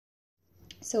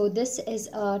So this is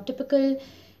a typical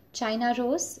China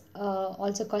rose,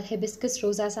 also called Hibiscus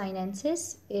rosa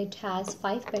sinensis. It has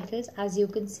 5 petals, as you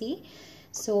can see.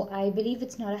 So I believe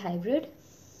it's not a hybrid.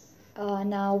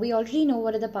 Now we already know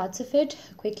what are the parts of it.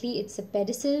 Quickly, it's a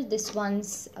pedicel. This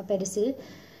one's a pedicel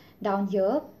down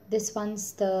here. This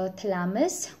one's the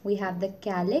thalamus. We have the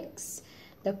calyx,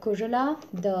 the corolla,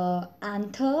 the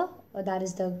anther, that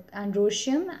is the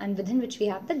androecium, and within which we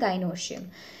have the gynoecium.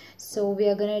 So we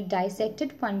are going to dissect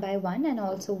it one by one, and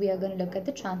also we are going to look at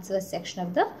the transverse section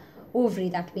of the ovary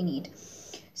that we need.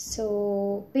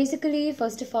 So basically,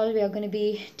 first of all, we are going to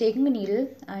be taking a needle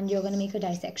and you're going to make a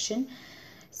dissection.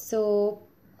 So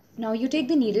now you take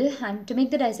the needle, and to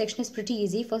make the dissection is pretty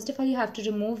easy. First of all, you have to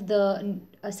remove the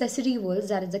accessory whorls,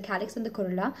 that is the calyx and the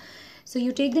corolla. So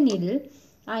you take the needle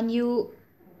and you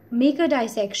make a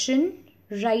dissection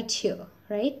right here,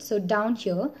 right? So down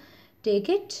here, take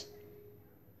it,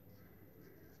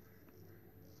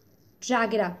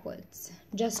 drag it upwards.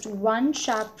 Just one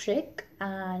sharp prick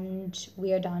and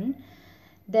we are done.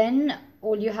 Then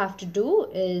all you have to do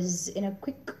is, in a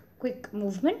quick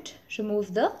movement,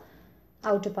 remove the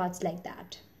outer parts like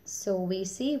that. So we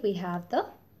see we have the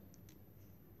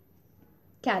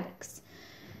calyx.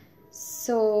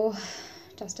 So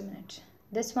just a minute.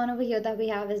 This one over here that we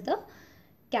have is the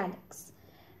calyx.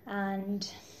 And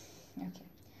okay,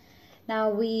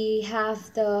 now we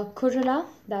have the corolla,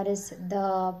 that is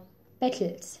the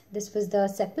petals. This was the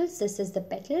sepals, this is the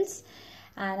petals,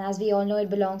 and as we all know,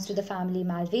 it belongs to the family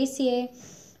Malvaceae.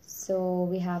 So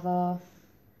we have a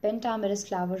pentamerous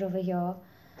flower over here.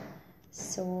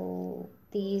 So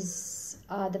these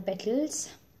are the petals,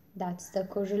 that's the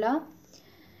corolla.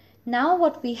 Now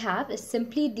what we have is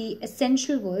simply the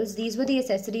essential whorls. These were the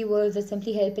accessory whorls that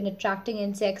simply help in attracting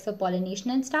insects for pollination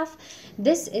and stuff.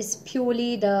 This is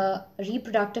purely the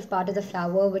reproductive part of the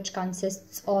flower, which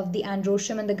consists of the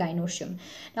androecium and the gynoecium.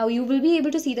 Now you will be able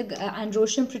to see the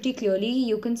androecium pretty clearly.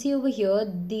 You can see over here,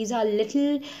 these are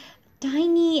little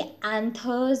tiny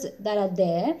anthers that are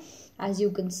there. As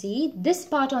you can see, this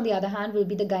part on the other hand will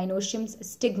be the gynoecium's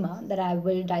stigma that I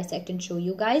will dissect and show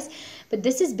you guys. But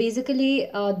this is basically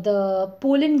the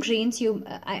pollen grains.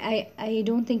 I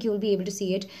don't think you will be able to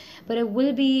see it, but it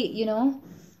will be, you know,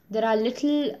 there are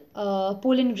little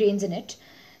pollen grains in it.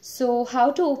 So how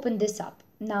to open this up?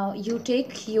 Now you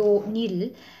take your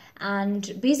needle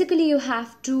and basically you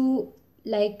have to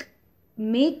like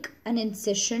make an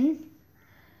incision,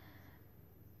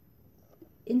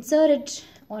 insert it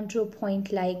onto a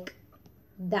point like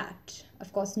that.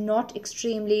 Of course, not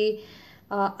extremely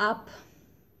up,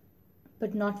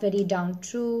 but not very down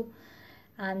through.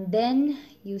 And then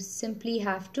you simply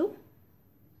have to,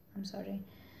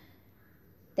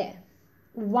 there.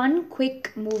 One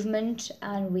quick movement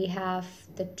and we have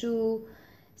the two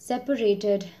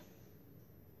separated.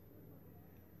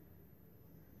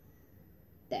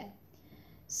 There.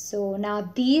 So now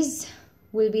these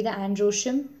will be the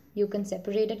androecium. You can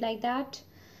separate it like that.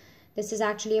 This is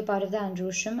actually a part of the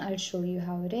androecium. I'll show you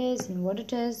how it is and what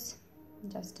it is.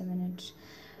 Just a minute.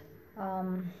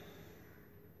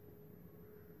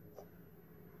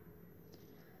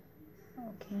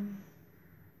 Okay.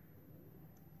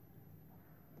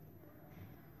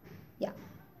 Yeah.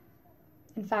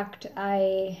 In fact,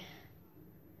 I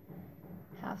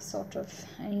have sort of,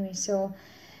 anyway, so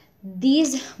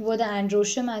these were the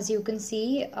androecium, as you can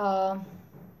see.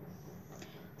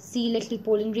 See little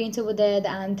pollen grains over there, the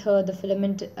anther, the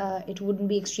filament, it wouldn't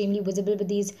be extremely visible, but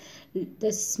these,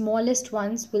 the smallest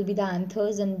ones will be the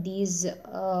anthers, and these,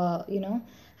 you know,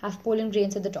 have pollen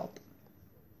grains at the top.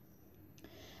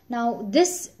 Now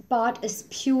this part is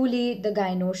purely the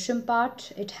gynoecium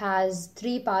part. It has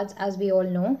 3 parts, as we all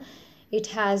know. It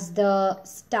has the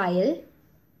style,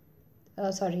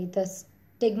 the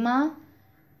stigma,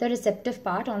 the receptive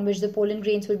part on which the pollen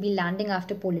grains will be landing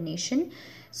after pollination.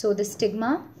 So the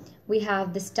stigma, we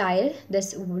have the style,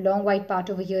 this long white part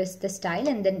over here is the style,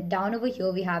 and then down over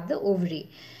here we have the ovary.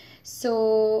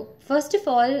 So first of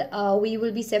all, we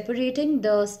will be separating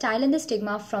the style and the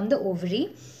stigma from the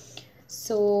ovary.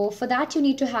 So for that you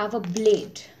need to have a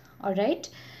blade, alright.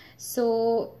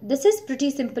 So this is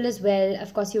pretty simple as well.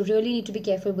 Of course, you really need to be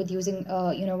careful with using,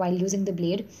 you know, while using the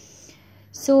blade.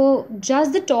 So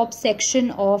just the top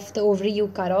section of the ovary you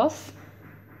cut off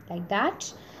like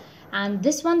that. And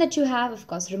this one that you have, of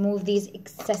course, remove these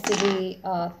accessory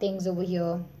things over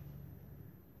here.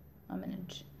 A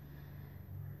minute.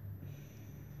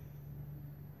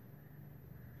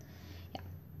 Yeah.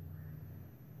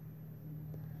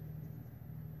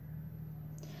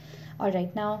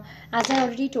 Alright, now, as I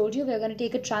already told you, we're going to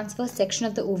take a transverse section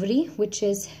of the ovary, which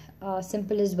is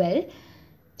simple as well.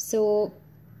 So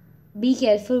be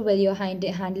careful while you're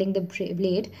handling the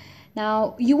blade.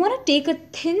 Now you want to take a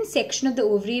thin section of the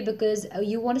ovary because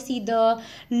you want to see the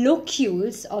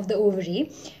locules of the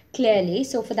ovary clearly.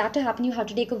 So for that to happen, you have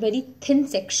to take a very thin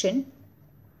section.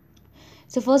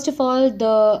 So first of all,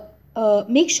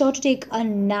 make sure to take a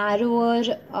narrower,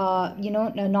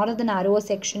 not of the narrower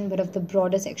section, but of the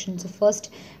broader section. So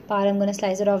first part, I'm going to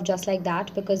slice it off just like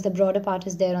that because the broader part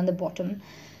is there on the bottom,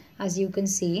 as you can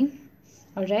see.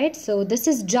 Alright, so this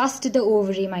is just the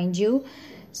ovary, mind you.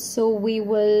 So we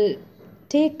will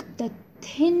take the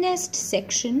thinnest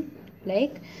section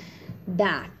like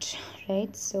that,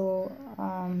 right? So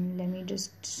let me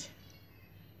just...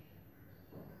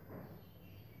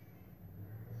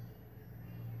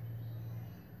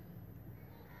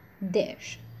 there.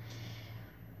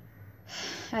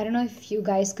 I don't know if you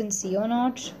guys can see or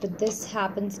not, but this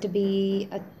happens to be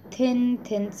a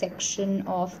thin section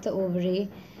of the ovary.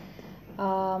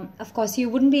 Of course, you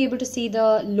wouldn't be able to see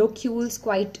the locules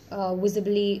quite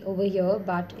visibly over here,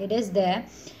 but it is there.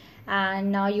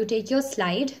 And now you take your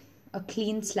slide, a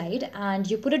clean slide, and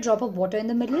you put a drop of water in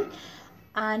the middle.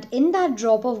 And in that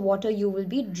drop of water, you will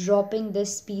be dropping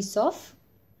this piece of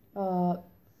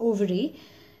ovary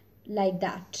like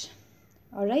that.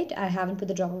 Alright, I haven't put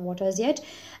the drop of water as yet.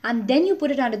 And then you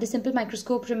put it under the simple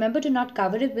microscope. Remember to not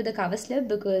cover it with a cover slip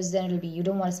because then it'll be, you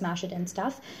don't want to smash it and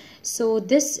stuff. So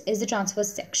this is the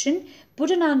transverse section.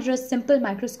 Put it under a simple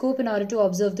microscope in order to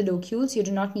observe the locules. You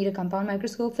do not need a compound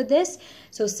microscope for this.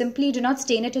 So simply do not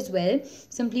stain it as well.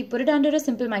 Simply put it under a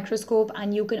simple microscope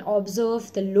and you can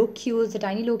observe the locules, the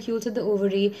tiny locules of the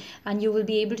ovary, and you will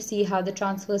be able to see how the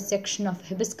transverse section of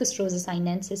Hibiscus rosea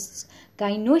sinensis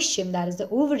gynoecium, that is the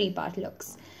ovary part,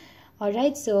 looks.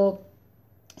 Alright, so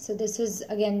this is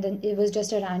again, it was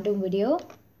just a random video.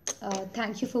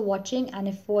 Thank you for watching, and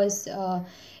if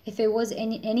it was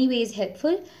in any ways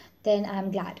helpful, then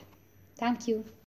I'm glad. Thank you.